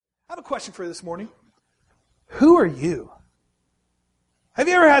I have a question for you this morning. Who are you? Have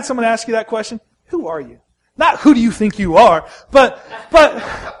you ever had someone ask you that question? Who are you? Not who do you think you are, but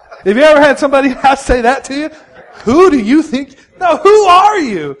have you ever had somebody say that to you? Who do you think? No, who are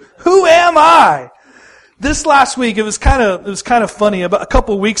you? Who am I? This last week, it was kind of funny. About a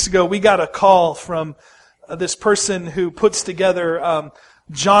couple of weeks ago, we got a call from this person who puts together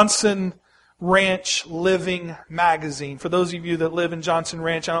Johnson Ranch Living magazine. For those of you that live in Johnson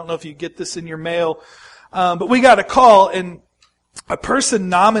Ranch, I don't know if you get this in your mail, but we got a call, and a person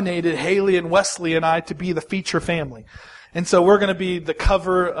nominated Haley and Wesley and I to be the feature family. And so we're going to be the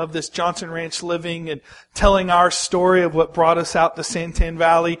cover of this Johnson Ranch Living and telling our story of what brought us out to Santan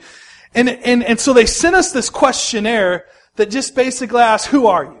Valley. And so they sent us this questionnaire that just basically asks, who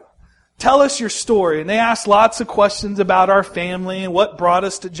are you? Tell us your story. And they asked lots of questions about our family and what brought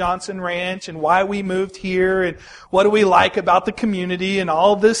us to Johnson Ranch and why we moved here and what do we like about the community and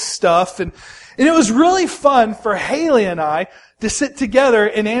all this stuff. And it was really fun for Haley and I to sit together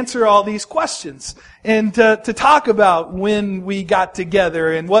and answer all these questions and to talk about when we got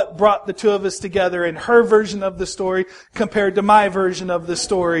together and what brought the two of us together and her version of the story compared to my version of the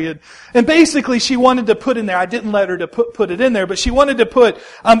story. And basically she wanted to put in there, I didn't let her to put it in there, but she wanted to put,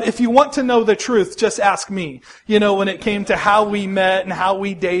 if you want to know the truth, just ask me. You know, when it came to how we met and how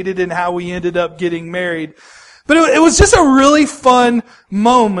we dated and how we ended up getting married. But it was just a really fun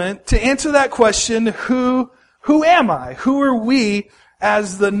moment to answer that question, who am I? Who are we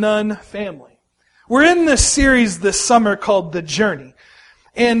as the Nunn family? We're in this series this summer called The Journey.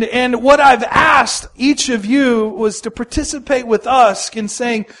 And what I've asked each of you was to participate with us in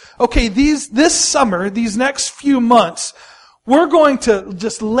saying, okay, this summer, these next few months, we're going to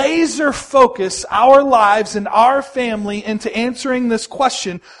just laser focus our lives and our family into answering this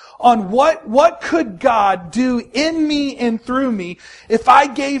question on what could God do in me and through me if I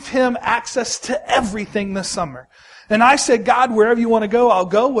gave Him access to everything this summer. And I said, God, wherever you want to go, I'll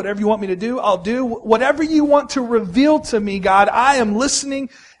go. Whatever you want me to do, I'll do. Whatever you want to reveal to me, God, I am listening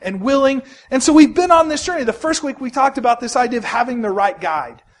and willing. And so we've been on this journey. The first week we talked about this idea of having the right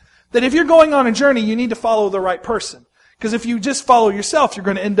guide. That if you're going on a journey, you need to follow the right person. Because if you just follow yourself, you're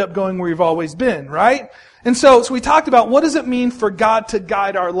going to end up going where you've always been, right? And so we talked about what does it mean for God to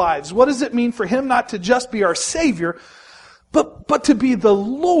guide our lives? What does it mean for Him not to just be our Savior, but to be the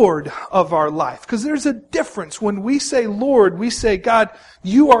Lord of our life? Because there's a difference. When we say Lord, we say, God,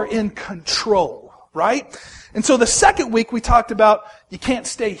 you are in control, right? And so the second week we talked about you can't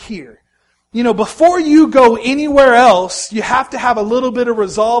stay here. You know, before you go anywhere else, you have to have a little bit of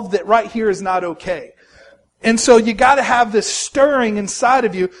resolve that right here is not okay. And so you got to have this stirring inside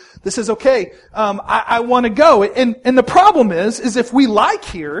of you that says, okay, I want to go. And the problem is if we like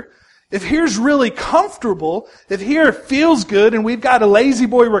here, if here's really comfortable, if here feels good and we've got a lazy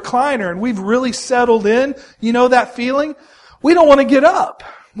boy recliner and we've really settled in, you know that feeling? We don't want to get up.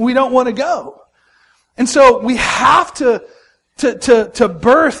 We don't want to go. And so we have to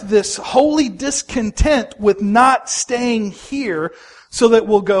birth this holy discontent with not staying here so that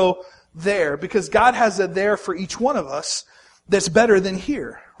we'll go there, because God has a there for each one of us that's better than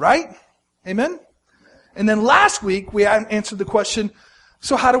here, right? Amen? And then last week we answered the question,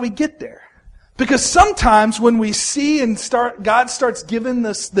 so how do we get there? Because sometimes when we see and God starts giving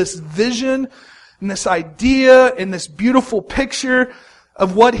this vision and this idea and this beautiful picture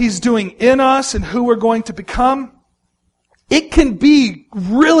of what He's doing in us and who we're going to become, it can be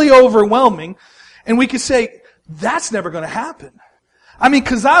really overwhelming, and we could say, that's never going to happen. I mean,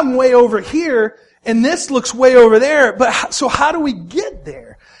 because I'm way over here, and this looks way over there, but so how do we get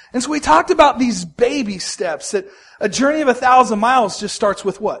there? And so we talked about these baby steps, that a journey of 1,000 miles just starts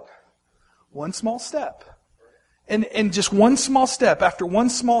with what? One small step. And just one small step after one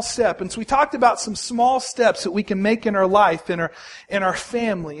small step. And so we talked about some small steps that we can make in our life, in our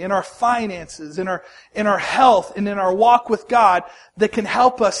family, in our finances, in our health, and in our walk with God that can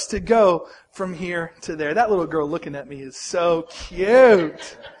help us to go from here to there. That little girl looking at me is so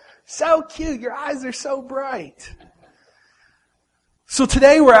cute. So cute. Your eyes are so bright. So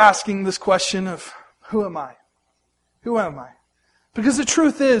today we're asking this question of, who am I? Who am I? Because the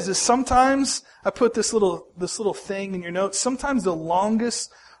truth is sometimes, I put this little thing in your notes, sometimes the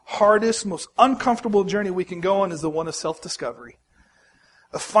longest, hardest, most uncomfortable journey we can go on is the one of self-discovery.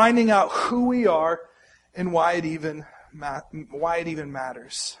 Of finding out who we are and why it even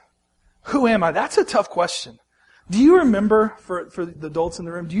matters. Who am I? That's a tough question. Do you remember, for the adults in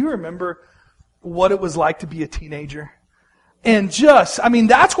the room, do you remember what it was like to be a teenager? And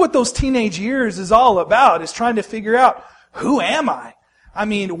that's what those teenage years is all about, is trying to figure out, who am I? I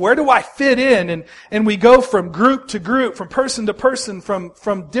mean, where do I fit in? And we go from group to group, from person to person,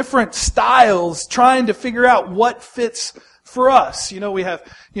 from different styles, trying to figure out what fits for us. We have,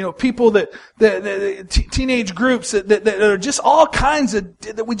 people that teenage groups that are just all kinds of,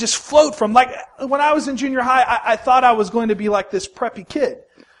 that we just float from. Like, when I was in junior high, I thought I was going to be like this preppy kid.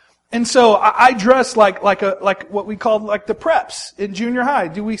 And so I dressed like what we called like the preps in junior high.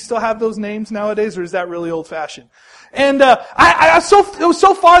 Do we still have those names nowadays, or is that really old fashioned? And it was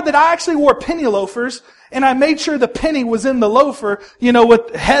so far that I actually wore penny loafers, and I made sure the penny was in the loafer,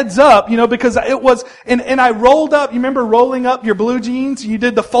 with heads up, because it was, and I rolled up. You remember rolling up your blue jeans? You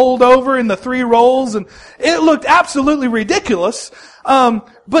did the fold over in the 3 rolls, and it looked absolutely ridiculous.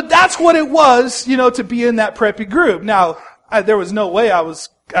 But that's what it was, to be in that preppy group. Now, there was no way I was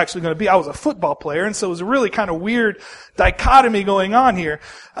actually going to be. I was a football player, and so it was a really kind of weird dichotomy going on here.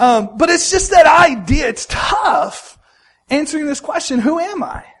 But it's just that idea. It's tough answering this question, who am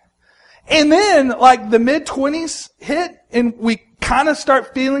I? And then, like, the mid-20s hit, and we kind of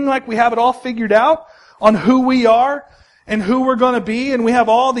start feeling like we have it all figured out on who we are and who we're going to be, and we have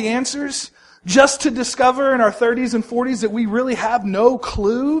all the answers, just to discover in our 30s and 40s that we really have no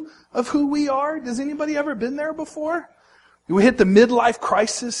clue of who we are. Does anybody ever been there before? We hit the midlife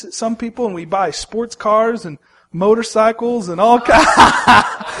crisis at some people, and we buy sports cars and motorcycles and all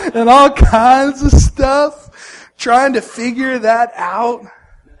kinds of stuff, trying to figure that out.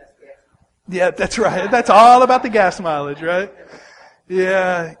 Yeah, that's right. That's all about the gas mileage, right?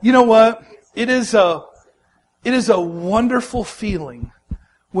 Yeah. You know what? It is a wonderful feeling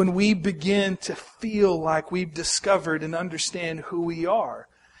when we begin to feel like we've discovered and understand who we are,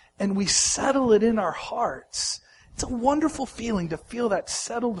 and we settle it in our hearts. It's a wonderful feeling to feel that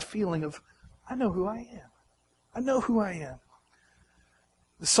settled feeling of, I know who I am. I know who I am.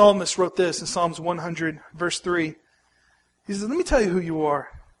 The psalmist wrote this in Psalms 100, verse 3. He says, let me tell you who you are.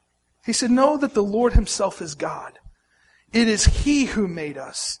 He said, know that the Lord Himself is God. It is He who made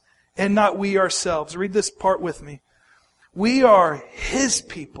us, and not we ourselves. Read this part with me. We are His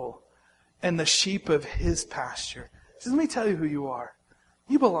people and the sheep of His pasture. He says, let me tell you who you are.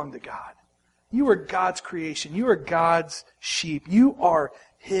 You belong to God. You are God's creation. You are God's sheep. You are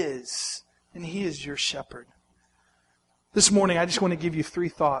His, and He is your shepherd. This morning, I just want to give you 3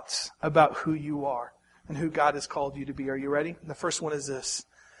 thoughts about who you are and who God has called you to be. Are you ready? The first one is this,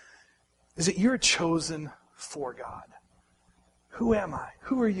 is that you're chosen for God. Who am I?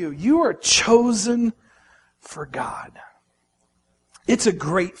 Who are you? You are chosen for God. It's a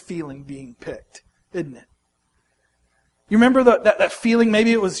great feeling being picked, isn't it? You remember that feeling,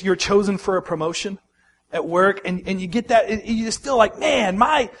 maybe it was you're chosen for a promotion at work, and you get that, and you just feel like, man,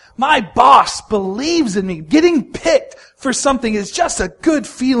 my boss believes in me. Getting picked for something is just a good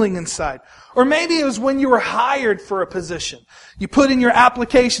feeling inside. Or maybe it was when you were hired for a position. You put in your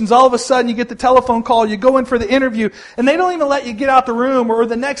applications, all of a sudden you get the telephone call, you go in for the interview, and they don't even let you get out the room, or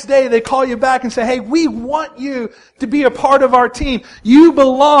the next day they call you back and say, hey, we want you to be a part of our team. You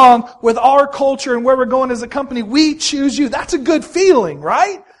belong with our culture and where we're going as a company. We choose you. That's a good feeling,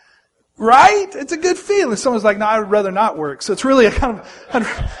 right? Right? It's a good feeling. Someone's like, no, I'd rather not work. So it's really a kind of,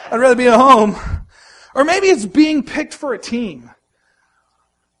 I'd rather be at home. Or maybe it's being picked for a team.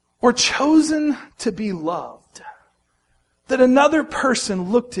 Or chosen to be loved. That another person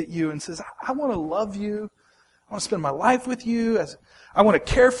looked at you and says, I want to love you. I want to spend my life with you. I want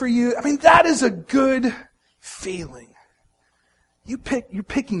to care for you. I mean, that is a good feeling. You're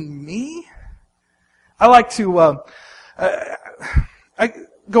picking me? I like to, I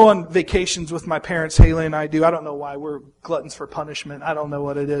go on vacations with my parents. Haley and I do. I don't know why. We're gluttons for punishment. I don't know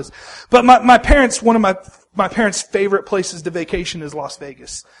what it is. But my parents, one of my parents' favorite places to vacation is Las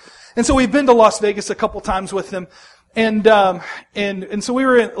Vegas. And so we've been to Las Vegas a couple times with them. And so we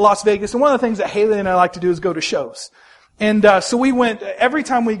were in Las Vegas. And one of the things that Haley and I like to do is go to shows. And so we went, every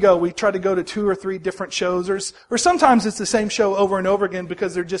time we go, we try to go to 2 or 3 different shows. Or sometimes it's the same show over and over again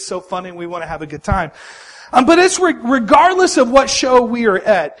because they're just so funny and we want to have a good time. But it's regardless of what show we are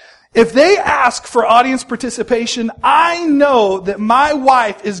at. If they ask for audience participation, I know that my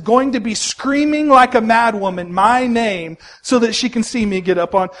wife is going to be screaming like a madwoman my name so that she can see me get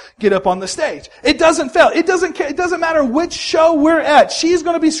up on the stage. It doesn't fail. It doesn't matter which show we're at. She's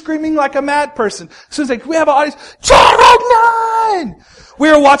going to be screaming like a mad person. So it's like, we have an audience. Chad 9! We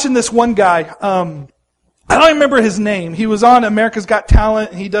were watching this one guy. I don't remember his name. He was on America's Got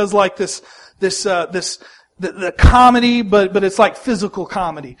Talent, and he does like this the comedy, but it's like physical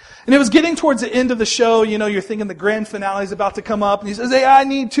comedy. And it was getting towards the end of the show, you're thinking the grand finale is about to come up, and he says, hey, I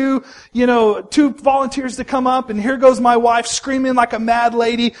need two volunteers to come up, and here goes my wife screaming like a mad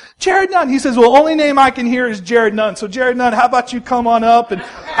lady, Jared Nunn. He says, well, only name I can hear is Jared Nunn. So Jared Nunn, how about you come on up? And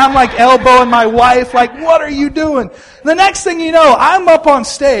I'm like elbowing my wife, like, what are you doing? The next thing you know, I'm up on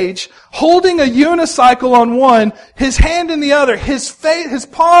stage, holding a unicycle on one, his hand in the other, his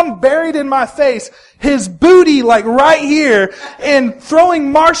palm buried in my face, his booty like right here, and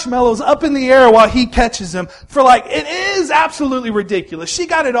throwing marshmallows up in the air while he catches them it is absolutely ridiculous. She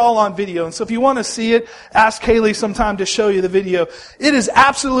got it all on video, and so if you want to see it, ask Haley sometime to show you the video. It is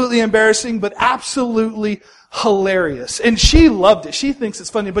absolutely embarrassing, but absolutely hilarious. And she loved it. She thinks it's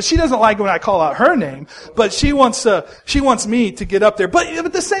funny, but she doesn't like when I call out her name, but she wants me to get up there. But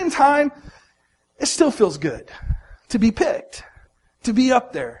at the same time, it still feels good to be picked, to be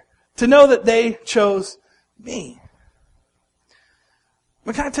up there, to know that they chose me.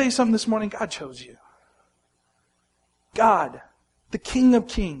 But can I tell you something this morning? God chose you. God, the King of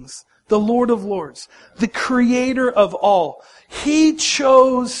Kings, the Lord of Lords, the Creator of all. He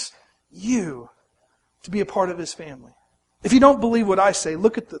chose you to be a part of His family. If you don't believe what I say,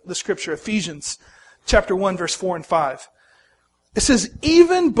 look at the scripture, Ephesians chapter 1, verse 4 and 5. It says,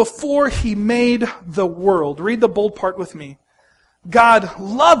 even before He made the world, read the bold part with me, God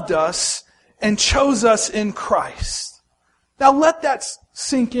loved us and chose us in Christ. Now let that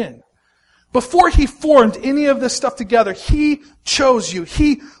sink in. Before He formed any of this stuff together, He chose you.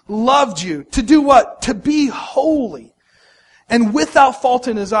 He loved you. To do what? To be holy and without fault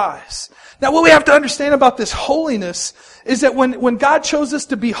in His eyes. Now what we have to understand about this holiness is that when God chose us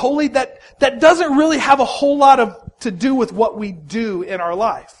to be holy, that doesn't really have a whole lot to do with what we do in our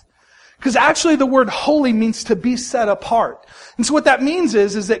life. Because actually the word holy means to be set apart. And so what that means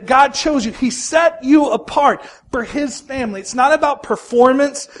is that God chose you. He set you apart for His family. It's not about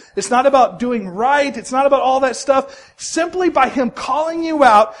performance. It's not about doing right. It's not about all that stuff. Simply by Him calling you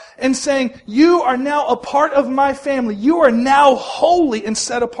out and saying, you are now a part of my family. You are now holy and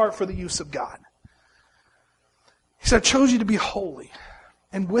set apart for the use of God. He said, I chose you to be holy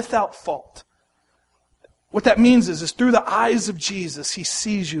and without fault. What that means is through the eyes of Jesus, He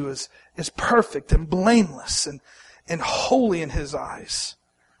sees you as perfect and blameless and holy in His eyes.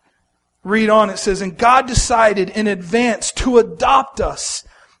 Read on, it says, and God decided in advance to adopt us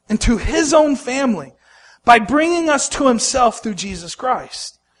into His own family by bringing us to Himself through Jesus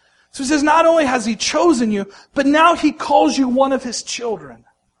Christ. So He says, not only has He chosen you, but now He calls you one of His children.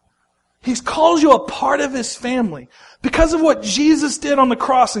 He calls you a part of His family. Because of what Jesus did on the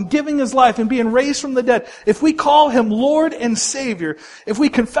cross and giving His life and being raised from the dead, if we call Him Lord and Savior, if we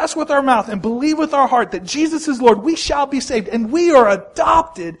confess with our mouth and believe with our heart that Jesus is Lord, we shall be saved. And we are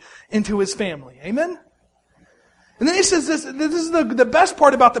adopted into His family. Amen? And then He says this is the best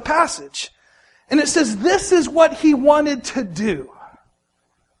part about the passage. And it says this is what He wanted to do.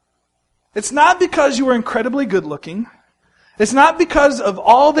 It's not because you were incredibly good looking. It's not because of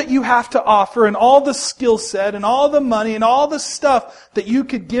all that you have to offer and all the skill set and all the money and all the stuff that you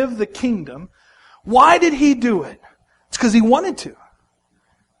could give the kingdom. Why did He do it? It's because He wanted to.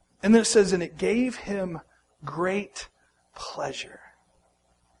 And then it says, and it gave Him great pleasure.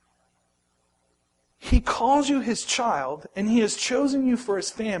 He calls you His child and He has chosen you for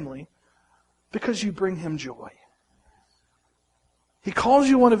His family because you bring Him joy. He calls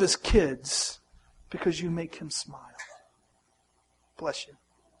you one of His kids because you make Him smile. Bless you.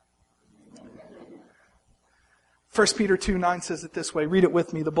 1 Peter 2:9 says it this way. Read it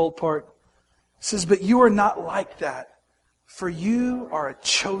with me, the bold part. It says, but you are not like that, for you are a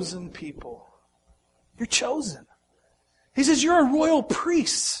chosen people. You're chosen. He says you're a royal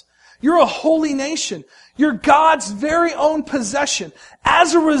priest. You're a holy nation. You're God's very own possession.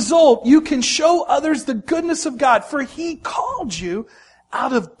 As a result, you can show others the goodness of God, for He called you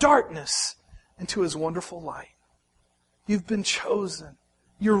out of darkness into His wonderful light. You've been chosen.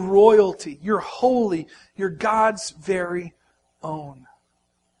 You're royalty. You're holy. You're God's very own.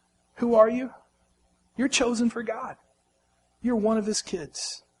 Who are you? You're chosen for God. You're one of His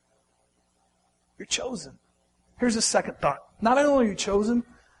kids. You're chosen. Here's a second thought. Not only are you chosen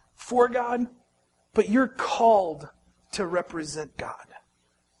for God, but you're called to represent God.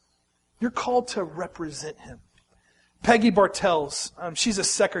 You're called to represent Him. Peggy Bartels, she's a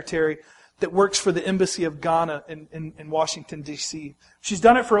secretary that works for the Embassy of Ghana in Washington, D.C. She's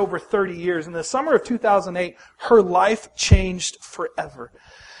done it for over 30 years. In the summer of 2008, her life changed forever.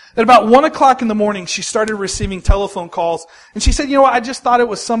 At about 1 o'clock in the morning, she started receiving telephone calls. And she said, you know what, I just thought it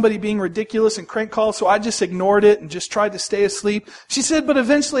was somebody being ridiculous and crank calls, so I just ignored it and just tried to stay asleep. She said, but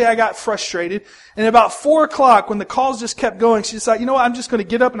eventually I got frustrated. And about 4 o'clock, when the calls just kept going, she decided, you know what, I'm just going to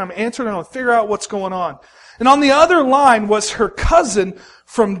get up and I'm going to answer it and I'm going to figure out what's going on. And on the other line was her cousin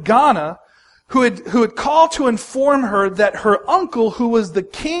from Ghana, who had called to inform her that her uncle, who was the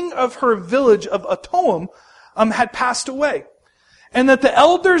king of her village of Atoam, had passed away. And that the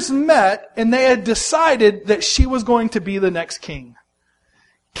elders met and they had decided that she was going to be the next king.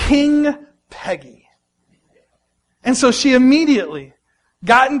 King Peggy. And so she immediately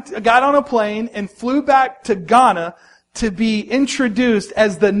got on a plane and flew back to Ghana to be introduced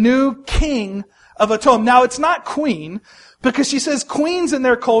as the new king of Atoam. Now it's not queen, because she says queens in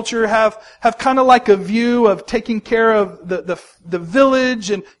their culture have kind of like a view of taking care of the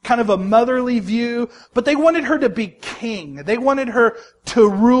village and kind of a motherly view. But they wanted her to be king. They wanted her to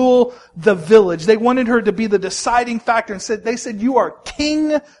rule the village. They wanted her to be the deciding factor. And they said, you are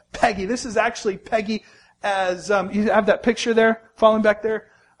King Peggy. This is actually Peggy as, you have that picture there, following back there.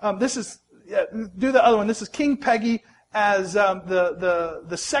 Do the other one. This is King Peggy as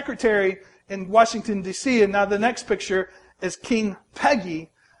the secretary in Washington, D.C. And now the next picture is King Peggy,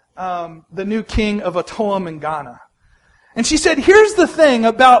 the new king of Atoam in Ghana. And she said, here's the thing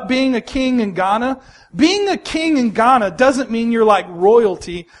about being a king in Ghana. Being a king in Ghana doesn't mean you're like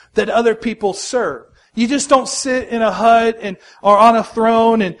royalty that other people serve. You just don't sit in a hut or on a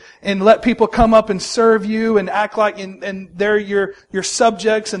throne and let people come up and serve you and act like and they're your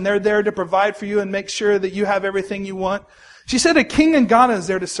subjects and they're there to provide for you and make sure that you have everything you want. She said a king in Ghana is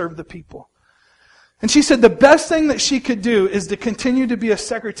there to serve the people. And she said the best thing that she could do is to continue to be a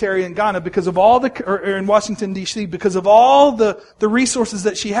secretary in Ghana because of all or in Washington, D.C., because of all the resources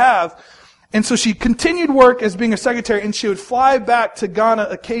that she have. And so she continued work as being a secretary, and she would fly back to Ghana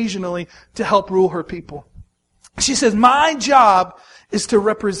occasionally to help rule her people. She says, my job is to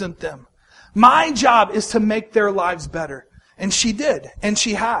represent them. My job is to make their lives better. And she did, and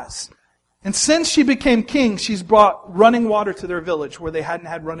she has. And since she became king, she's brought running water to their village where they hadn't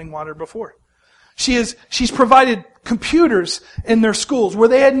had running water before. She's provided computers in their schools where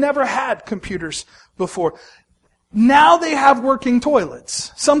they had never had computers before. Now they have working toilets.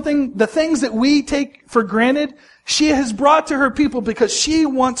 The things that we take for granted, she has brought to her people because she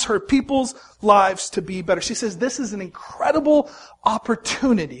wants her people's lives to be better. She says, this is an incredible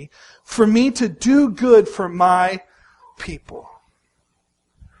opportunity for me to do good for my people.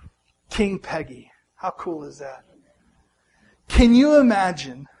 King Peggy. How cool is that? Can you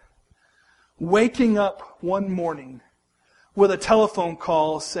imagine waking up one morning with a telephone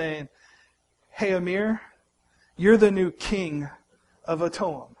call saying, hey Amir, you're the new king of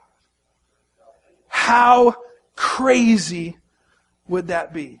Atoam. How crazy would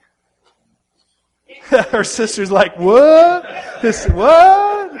that be? Her sister's like, what? His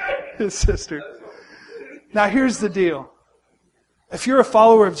sister. Now here's the deal. If you're a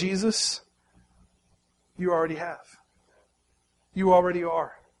follower of Jesus, you already have. You already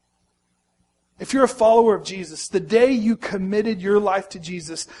are. If you're a follower of Jesus, the day you committed your life to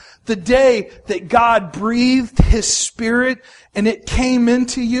Jesus, the day that God breathed His Spirit and it came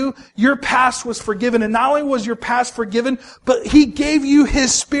into you, your past was forgiven. And not only was your past forgiven, but He gave you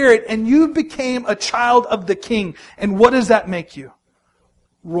His Spirit and you became a child of the King. And what does that make you?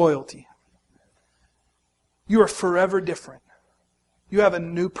 Royalty. You are forever different. You have a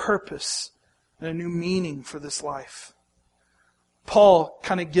new purpose and a new meaning for this life. Paul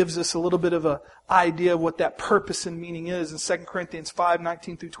kind of gives us a little bit of an idea of what that purpose and meaning is in 2 Corinthians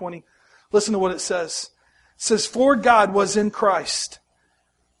 5:19 through 20. Listen to what it says. It says, for God was in Christ,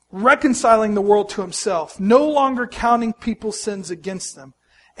 reconciling the world to Himself, no longer counting people's sins against them.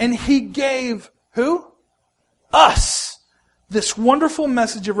 And He gave, who? Us. This wonderful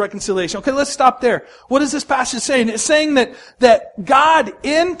message of reconciliation. Okay, let's stop there. What is this passage saying? It's saying that God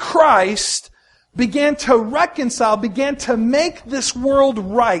in Christ began to reconcile, began to make this world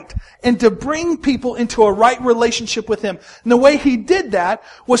right, and to bring people into a right relationship with Him. And the way He did that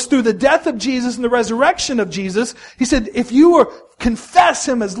was through the death of Jesus and the resurrection of Jesus. He said, if you confess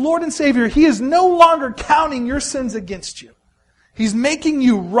Him as Lord and Savior, He is no longer counting your sins against you. He's making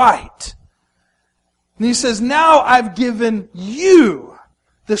you right. And He says, now I've given you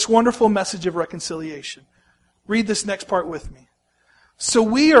this wonderful message of reconciliation. Read this next part with me. So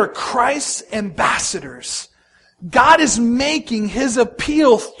we are Christ's ambassadors. God is making His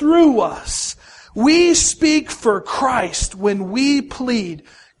appeal through us. We speak for Christ when we plead,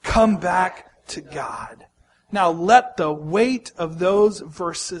 come back to God. Now let the weight of those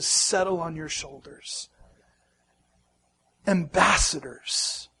verses settle on your shoulders.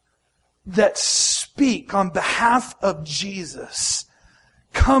 Ambassadors. that speak on behalf of Jesus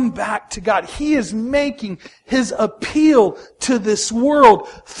come back to God. He is making His appeal to this world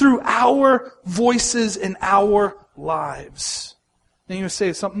through our voices and our lives. And you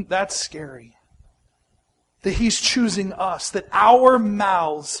say something that's scary. That He's choosing us, that our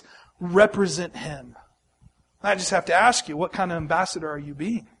mouths represent Him. I just have to ask you, what kind of ambassador are you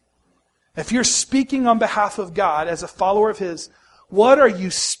being? If you're speaking on behalf of God as a follower of His, what are you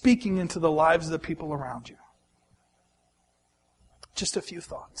speaking into the lives of the people around you? Just a few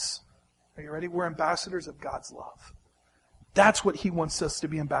thoughts. Are you ready? We're ambassadors of God's love. That's what He wants us to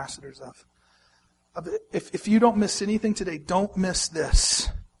be ambassadors of. If you don't miss anything today, don't miss this.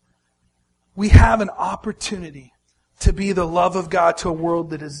 We have an opportunity to be the love of God to a world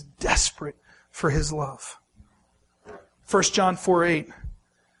that is desperate for His love. 1 John 4:8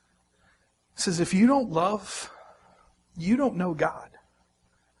 says, if you don't love, you don't know God,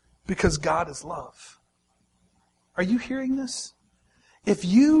 because God is love. Are you hearing this? If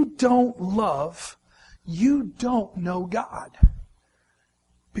you don't love, you don't know God,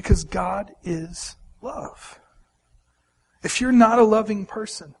 because God is love. If you're not a loving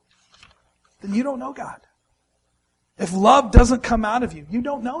person, then you don't know God. If love doesn't come out of you, you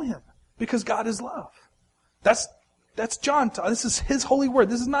don't know Him, because God is love. That's John. This is his holy word.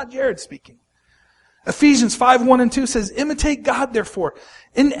 This is not Jared speaking. Ephesians 5:1-2 says, imitate God, therefore,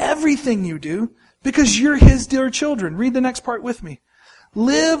 in everything you do, because you're His dear children. Read the next part with me.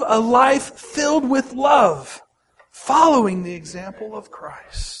 Live a life filled with love, following the example of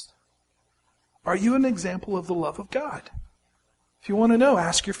Christ. Are you an example of the love of God? If you want to know,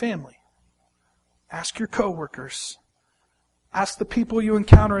 ask your family. Ask your coworkers. Ask the people you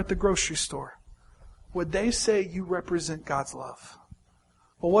encounter at the grocery store. Would they say you represent God's love?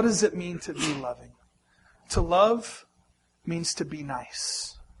 Well, what does it mean to be loving? To love means to be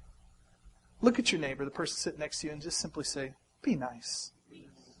nice. Look at your neighbor, the person sitting next to you, and just simply say, be nice.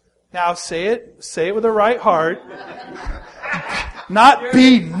 Now say it with the right heart. Not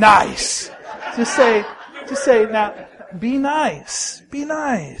be nice. Just say, now, be nice. Be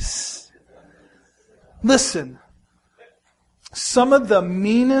nice. Listen, some of the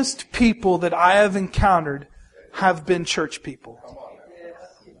meanest people that I have encountered have been church people.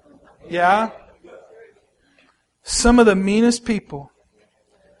 Yeah? Some of the meanest people.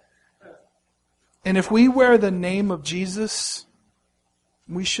 And if we wear the name of Jesus,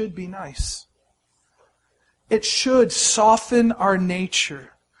 we should be nice. It should soften our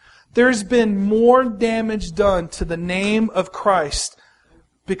nature. There's been more damage done to the name of Christ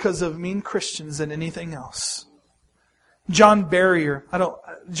because of mean Christians than anything else. John Barrier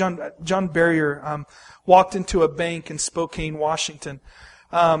walked into a bank in Spokane, Washington.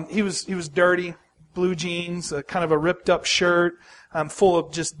 He was dirty, blue jeans, kind of a ripped up shirt, full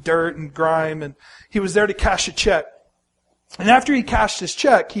of just dirt and grime, and he was there to cash a check. And after he cashed his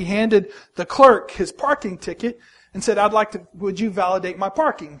check, he handed the clerk his parking ticket and said, would you validate my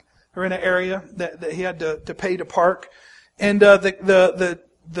parking? Or in an area that he had to pay to park. And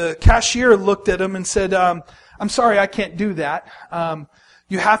the cashier looked at him and said, I'm sorry, I can't do that.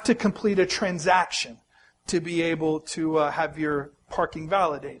 You have to complete a transaction to be able to have your parking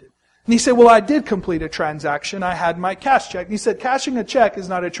validated. And he said, well, I did complete a transaction. I had my cash check. And he said, cashing a check is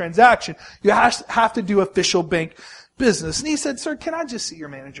not a transaction. You have to do official bank business. And he said, sir, can I just see your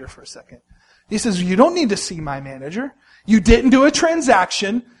manager for a second? He says, you don't need to see my manager. You didn't do a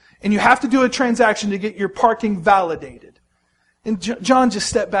transaction, and you have to do a transaction to get your parking validated. And John just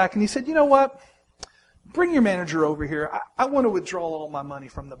stepped back and he said, you know what? Bring your manager over here. I want to withdraw all my money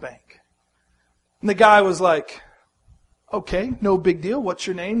from the bank. And the guy was like, okay, no big deal. What's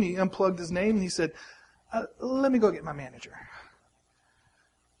your name? He unplugged his name and he said, let me go get my manager.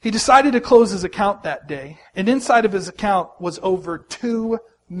 He decided to close his account that day, and inside of his account was over $2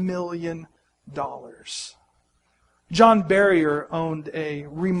 million. John Barrier owned a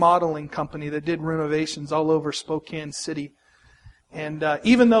remodeling company that did renovations all over Spokane City. And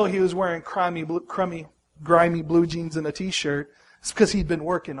even though he was wearing grimy blue jeans and a t-shirt, it's because he'd been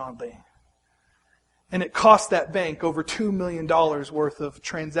working all day. And it cost that bank over $2 million worth of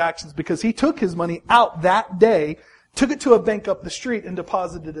transactions because he took his money out that day, took it to a bank up the street, and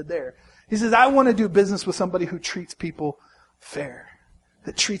deposited it there. He says, I want to do business with somebody who treats people fair,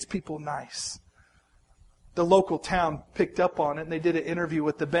 that treats people nice. The local town picked up on it, and they did an interview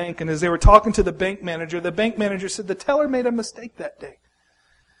with the bank. And as they were talking to the bank manager said the teller made a mistake that day.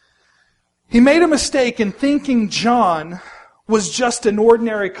 He made a mistake in thinking John was just an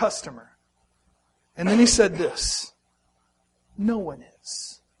ordinary customer. And then he said this, no one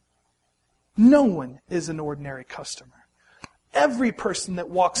is. No one is an ordinary customer. Every person that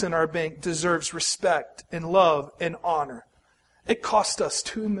walks in our bank deserves respect and love and honor. It cost us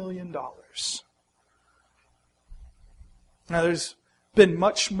 $2 million. Now, there's been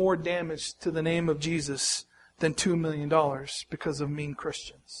much more damage to the name of Jesus than $2 million because of mean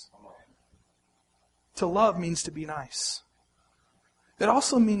Christians. To love means to be nice. It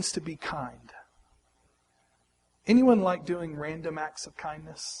also means to be kind. Anyone like doing random acts of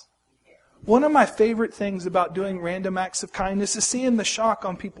kindness? One of my favorite things about doing random acts of kindness is seeing the shock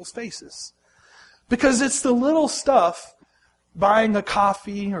on people's faces. Because it's the little stuff, buying a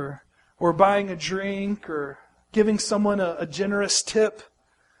coffee or buying a drink or giving someone a generous tip,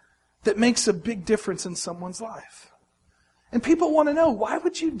 that makes a big difference in someone's life. And people want to know, why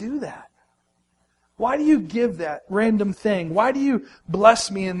would you do that? Why do you give that random thing? Why do you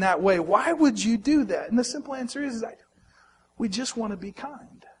bless me in that way? Why would you do that? And the simple answer is, we just want to be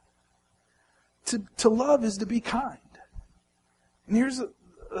kind. To love is to be kind. And here's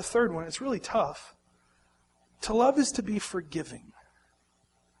the third one. It's really tough. To love is to be forgiving.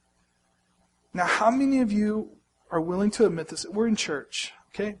 Now, how many of you are willing to admit this? We're in church,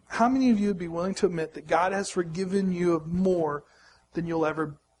 okay? How many of you would be willing to admit that God has forgiven you of more than you'll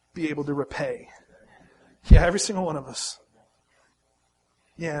ever be able to repay? Yeah, every single one of us.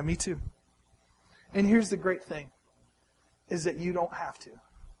 Yeah, me too. And here's the great thing, is that you don't have to.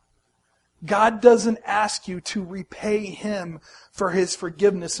 God doesn't ask you to repay Him for His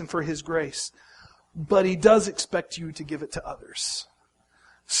forgiveness and for His grace. But He does expect you to give it to others.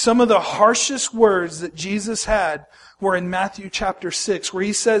 Some of the harshest words that Jesus had were in Matthew chapter 6, where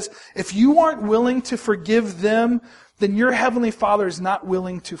He says, if you aren't willing to forgive them, then your Heavenly Father is not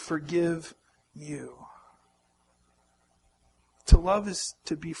willing to forgive you. To love is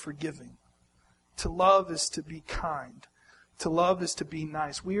to be forgiving. To love is to be kind. To love is to be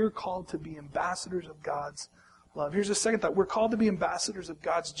nice. We are called to be ambassadors of God's love. Here's a second thought. We're called to be ambassadors of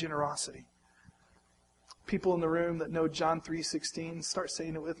God's generosity. People in the room that know John 3:16, start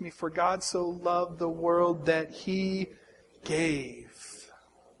saying it with me. For God so loved the world that He gave.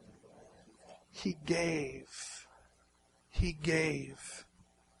 He gave. He gave.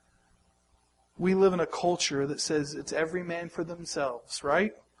 We live in a culture that says it's every man for themselves,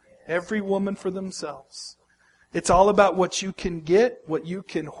 right? Every woman for themselves. It's all about what you can get, what you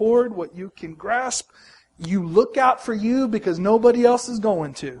can hoard, what you can grasp. You look out for you because nobody else is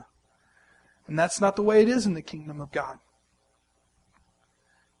going to. And that's not the way it is in the kingdom of God.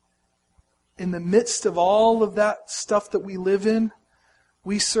 In the midst of all of that stuff that we live in,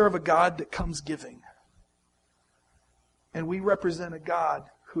 we serve a God that comes giving. And we represent a God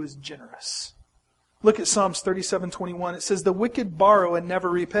who is generous. Look at Psalms 37:21. It says, the wicked borrow and never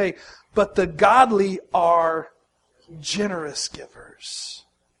repay, but the godly are generous givers.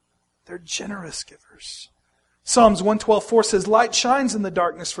 They're generous givers. Psalms 112:4 says, light shines in the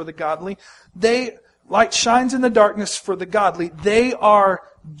darkness for the godly. Light shines in the darkness for the godly. They are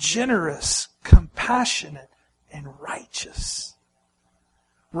generous, compassionate, and righteous.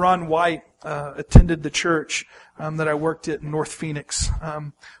 Ron White attended the church that I worked at in North Phoenix.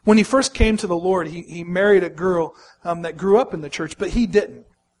 When he first came to the Lord, he married a girl that grew up in the church, but he didn't.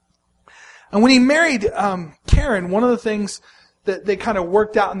 And when he married Karen, one of the things that they kind of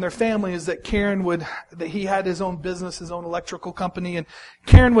worked out in their family is that that he had his own business, his own electrical company, and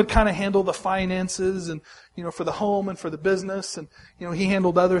Karen would kind of handle the finances and, for the home and for the business, and, he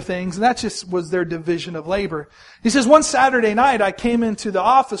handled other things, and that just was their division of labor. He says, one Saturday night, I came into the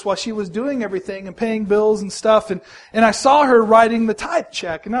office while she was doing everything and paying bills and stuff, and I saw her writing the tithe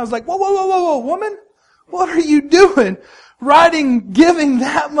check, and I was like, whoa, woman, what are you doing? Giving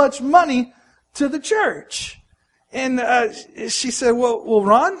that much money to the church. And she said, well,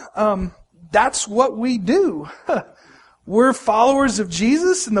 Ron, that's what we do. We're followers of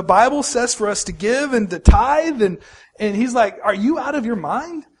Jesus, and the Bible says for us to give and to tithe. And he's like, are you out of your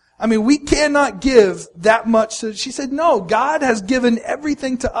mind? I mean, we cannot give that much. So she said, no, God has given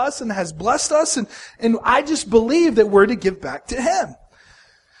everything to us and has blessed us. And I just believe that we're to give back to Him. And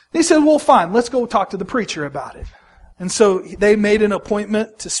he said, well, fine, let's go talk to the preacher about it. And so they made an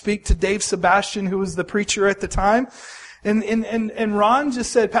appointment to speak to Dave Sebastian, who was the preacher at the time. And Ron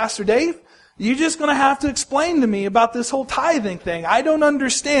just said, Pastor Dave, you're just going to have to explain to me about this whole tithing thing. I don't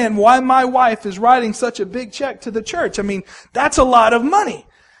understand why my wife is writing such a big check to the church. I mean, that's a lot of money.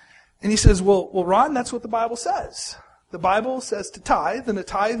 And he says, well, Ron, that's what the Bible says. The Bible says to tithe, and a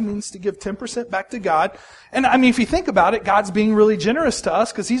tithe means to give 10% back to God. And I mean, if you think about it, God's being really generous to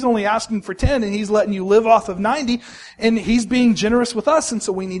us because He's only asking for 10 and He's letting you live off of 90, and He's being generous with us, and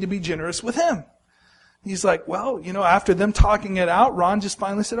so we need to be generous with Him. He's like, well, after them talking it out, Ron just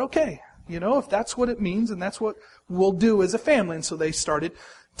finally said, okay, if that's what it means, and that's what we'll do as a family. And so they started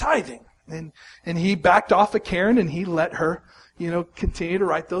tithing. And he backed off of Karen, and he let her, continue to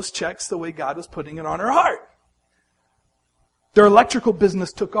write those checks the way God was putting it on her heart. Their electrical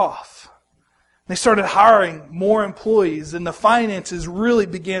business took off. They started hiring more employees, and the finances really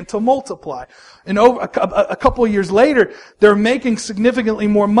began to multiply. And over a couple of years later, they're making significantly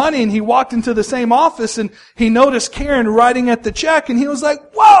more money, and he walked into the same office, and he noticed Karen writing at the check, and he was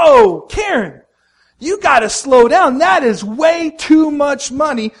like, "Whoa, Karen, you gotta slow down. That is way too much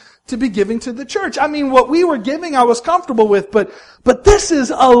money to be giving to the church. I mean, what we were giving I was comfortable with, but this is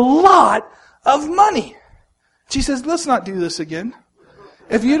a lot of money." She says, "Let's not do this again.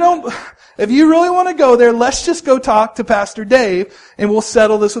 If you really want to go there, let's just go talk to Pastor Dave, and we'll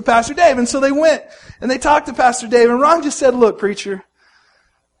settle this with Pastor Dave." And so they went, and they talked to Pastor Dave, and Ron just said, "Look, preacher,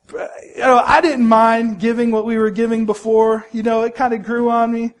 I didn't mind giving what we were giving before. It kind of grew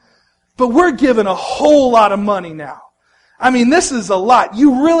on me. But we're giving a whole lot of money now. I mean, this is a lot.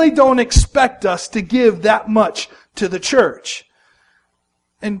 You really don't expect us to give that much to the church."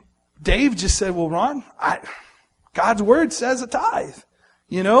 And Dave just said, "Well, Ron, God's Word says a tithe.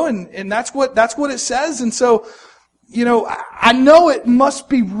 And that's what it says. And so, I know it must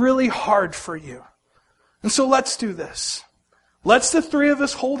be really hard for you. And so let's do this. Let's the three of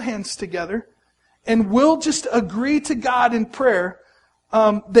us hold hands together, and we'll just agree to God in prayer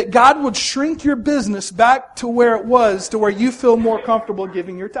that God would shrink your business back to where it was, to where you feel more comfortable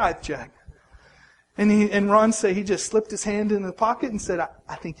giving your tithe check." And Ron said he just slipped his hand in the pocket and said,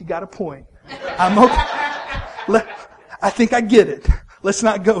 I think you got a point. I'm okay. I think I get it. Let's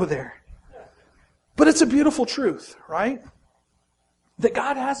not go there. But it's a beautiful truth, right? That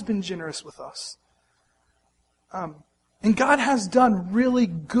God has been generous with us. And God has done really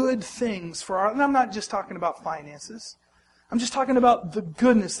good things for and I'm not just talking about finances. I'm just talking about the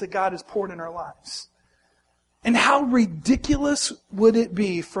goodness that God has poured in our lives. And how ridiculous would it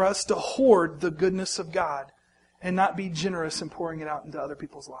be for us to hoard the goodness of God and not be generous in pouring it out into other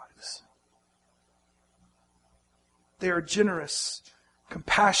people's lives? They are generous,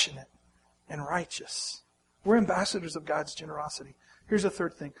 compassionate, and righteous. We're ambassadors of God's generosity. Here's a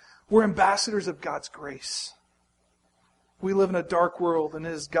third thing. We're ambassadors of God's grace. We live in a dark world, and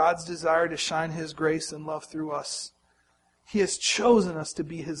it is God's desire to shine His grace and love through us. He has chosen us to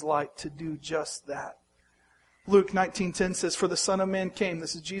be His light, to do just that. Luke 19:10 says, "For the Son of Man came,"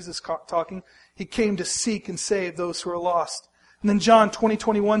 this is Jesus talking, "He came to seek and save those who are lost." And then John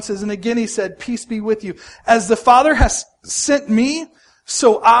 20:21 says, "And again He said, peace be with you. As the Father has sent me,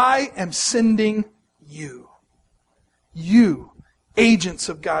 so I am sending you." You, agents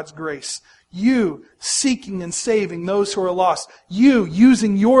of God's grace. You, seeking and saving those who are lost. You,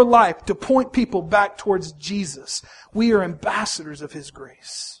 using your life to point people back towards Jesus. We are ambassadors of His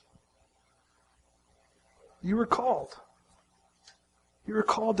grace. You were called. You were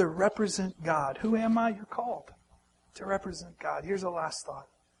called to represent God. Who am I? You're called to represent God. Here's a last thought,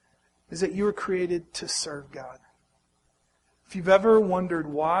 is that you were created to serve God. If you've ever wondered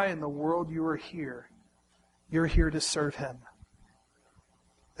why in the world you are here, you're here to serve Him.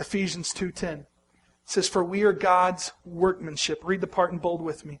 Ephesians 2:10 says, "For we are God's workmanship." Read the part in bold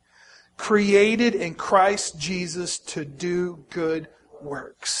with me. "Created in Christ Jesus to do good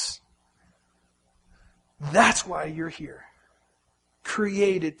works." That's why you're here.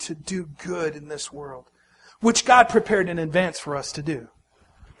 Created to do good in this world, which God prepared in advance for us to do.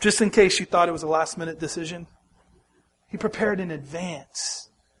 Just in case you thought it was a last-minute decision, He prepared in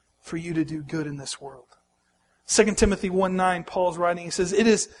advance for you to do good in this world. 2 Timothy 1:9, Paul's writing, he says, "It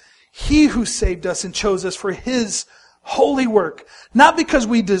is He who saved us and chose us for His holy work, not because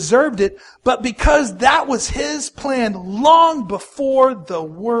we deserved it, but because that was His plan long before the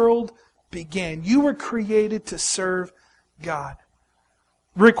world began." You were created to serve God.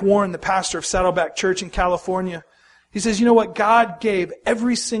 Rick Warren, the pastor of Saddleback Church in California, he says, you know what? God gave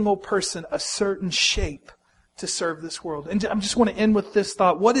every single person a certain shape to serve this world. And I just want to end with this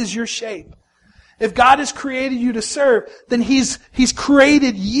thought. What is your shape? If God has created you to serve, then He's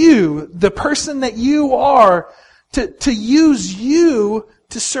created you, the person that you are, to use you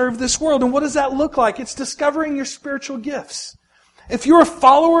to serve this world. And what does that look like? It's discovering your spiritual gifts. If you're a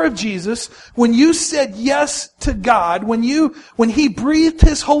follower of Jesus, when you said yes to God, when He breathed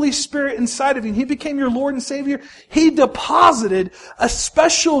His Holy Spirit inside of you, and He became your Lord and Savior, He deposited a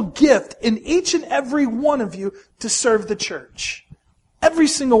special gift in each and every one of you to serve the church. Every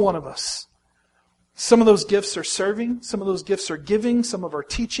single one of us. Some of those gifts are serving. Some of those gifts are giving. Some of are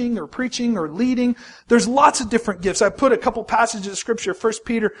teaching or preaching or leading. There's lots of different gifts. I put a couple passages of Scripture, 1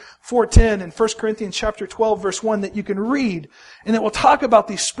 Peter 4:10 and 1 Corinthians chapter 12, verse 1, that you can read. And it will talk about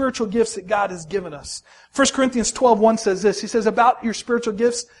these spiritual gifts that God has given us. 1 Corinthians 12:1 says this. He says, about your spiritual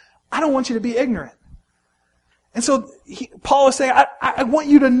gifts, I don't want you to be ignorant. And so Paul is saying, I want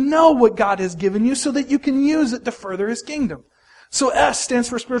you to know what God has given you so that you can use it to further His kingdom. So S stands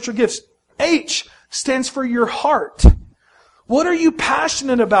for spiritual gifts. H stands for your heart. What are you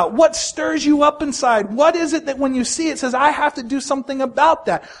passionate about? What stirs you up inside? What is it that when you see it says, I have to do something about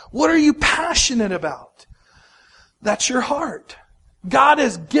that? What are you passionate about? That's your heart. God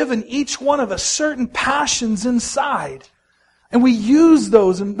has given each one of us certain passions inside. And we use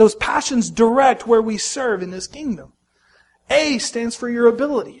those, and those passions direct where we serve in His kingdom. A stands for your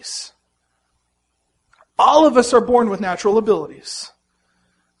abilities. All of us are born with natural abilities.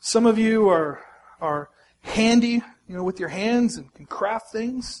 Some of you are handy, with your hands and can craft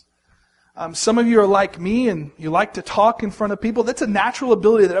things. Some of you are like me and you like to talk in front of people. That's a natural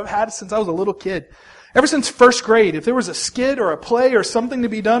ability that I've had since I was a little kid. Ever since first grade, if there was a skit or a play or something to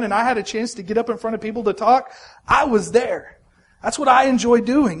be done and I had a chance to get up in front of people to talk, I was there. That's what I enjoy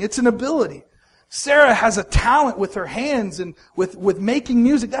doing. It's an ability. Sarah has a talent with her hands and with making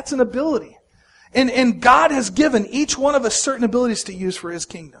music. That's an ability. And God has given each one of us certain abilities to use for His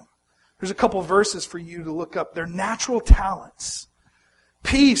kingdom. There's a couple of verses for you to look up. They're natural talents.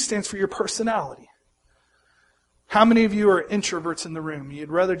 P stands for your personality. How many of you are introverts in the room?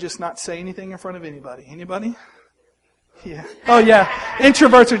 You'd rather just not say anything in front of anybody. Anybody? Yeah. Oh yeah.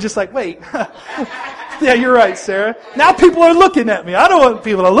 Introverts are just like, wait. Yeah, you're right, Sarah. Now people are looking at me. I don't want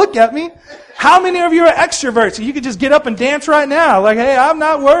people to look at me. How many of you are extroverts? You could just get up and dance right now. Like, hey, I'm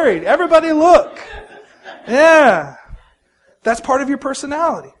not worried. Everybody look. Yeah. That's part of your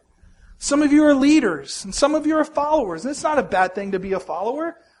personality. Some of you are leaders, and some of you are followers. And it's not a bad thing to be a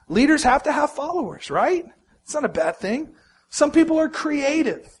follower. Leaders have to have followers, right? It's not a bad thing. Some people are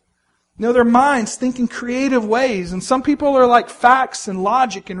creative. Their minds think in creative ways. And some people are like facts and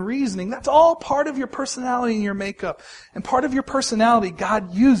logic and reasoning. That's all part of your personality and your makeup. And part of your personality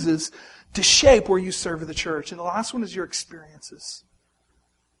God uses to shape where you serve the church. And the last one is your experiences.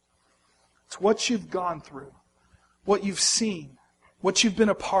 It's what you've gone through, what you've seen, what you've been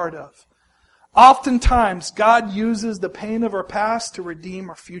a part of. Oftentimes, God uses the pain of our past to redeem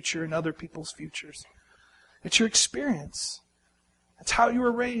our future and other people's futures. It's your experience. It's how you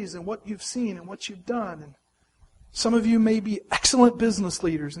were raised and what you've seen and what you've done. And some of you may be excellent business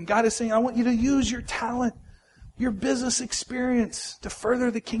leaders. And God is saying, I want you to use your talent, your business experience to further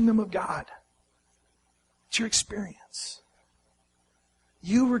the kingdom of God. It's your experience.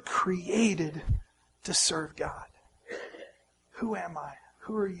 You were created to serve God. Who am I?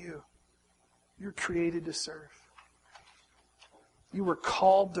 Who are you? You're created to serve. You were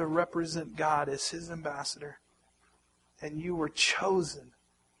called to represent God as His ambassador. And you were chosen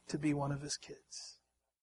to be one of His kids.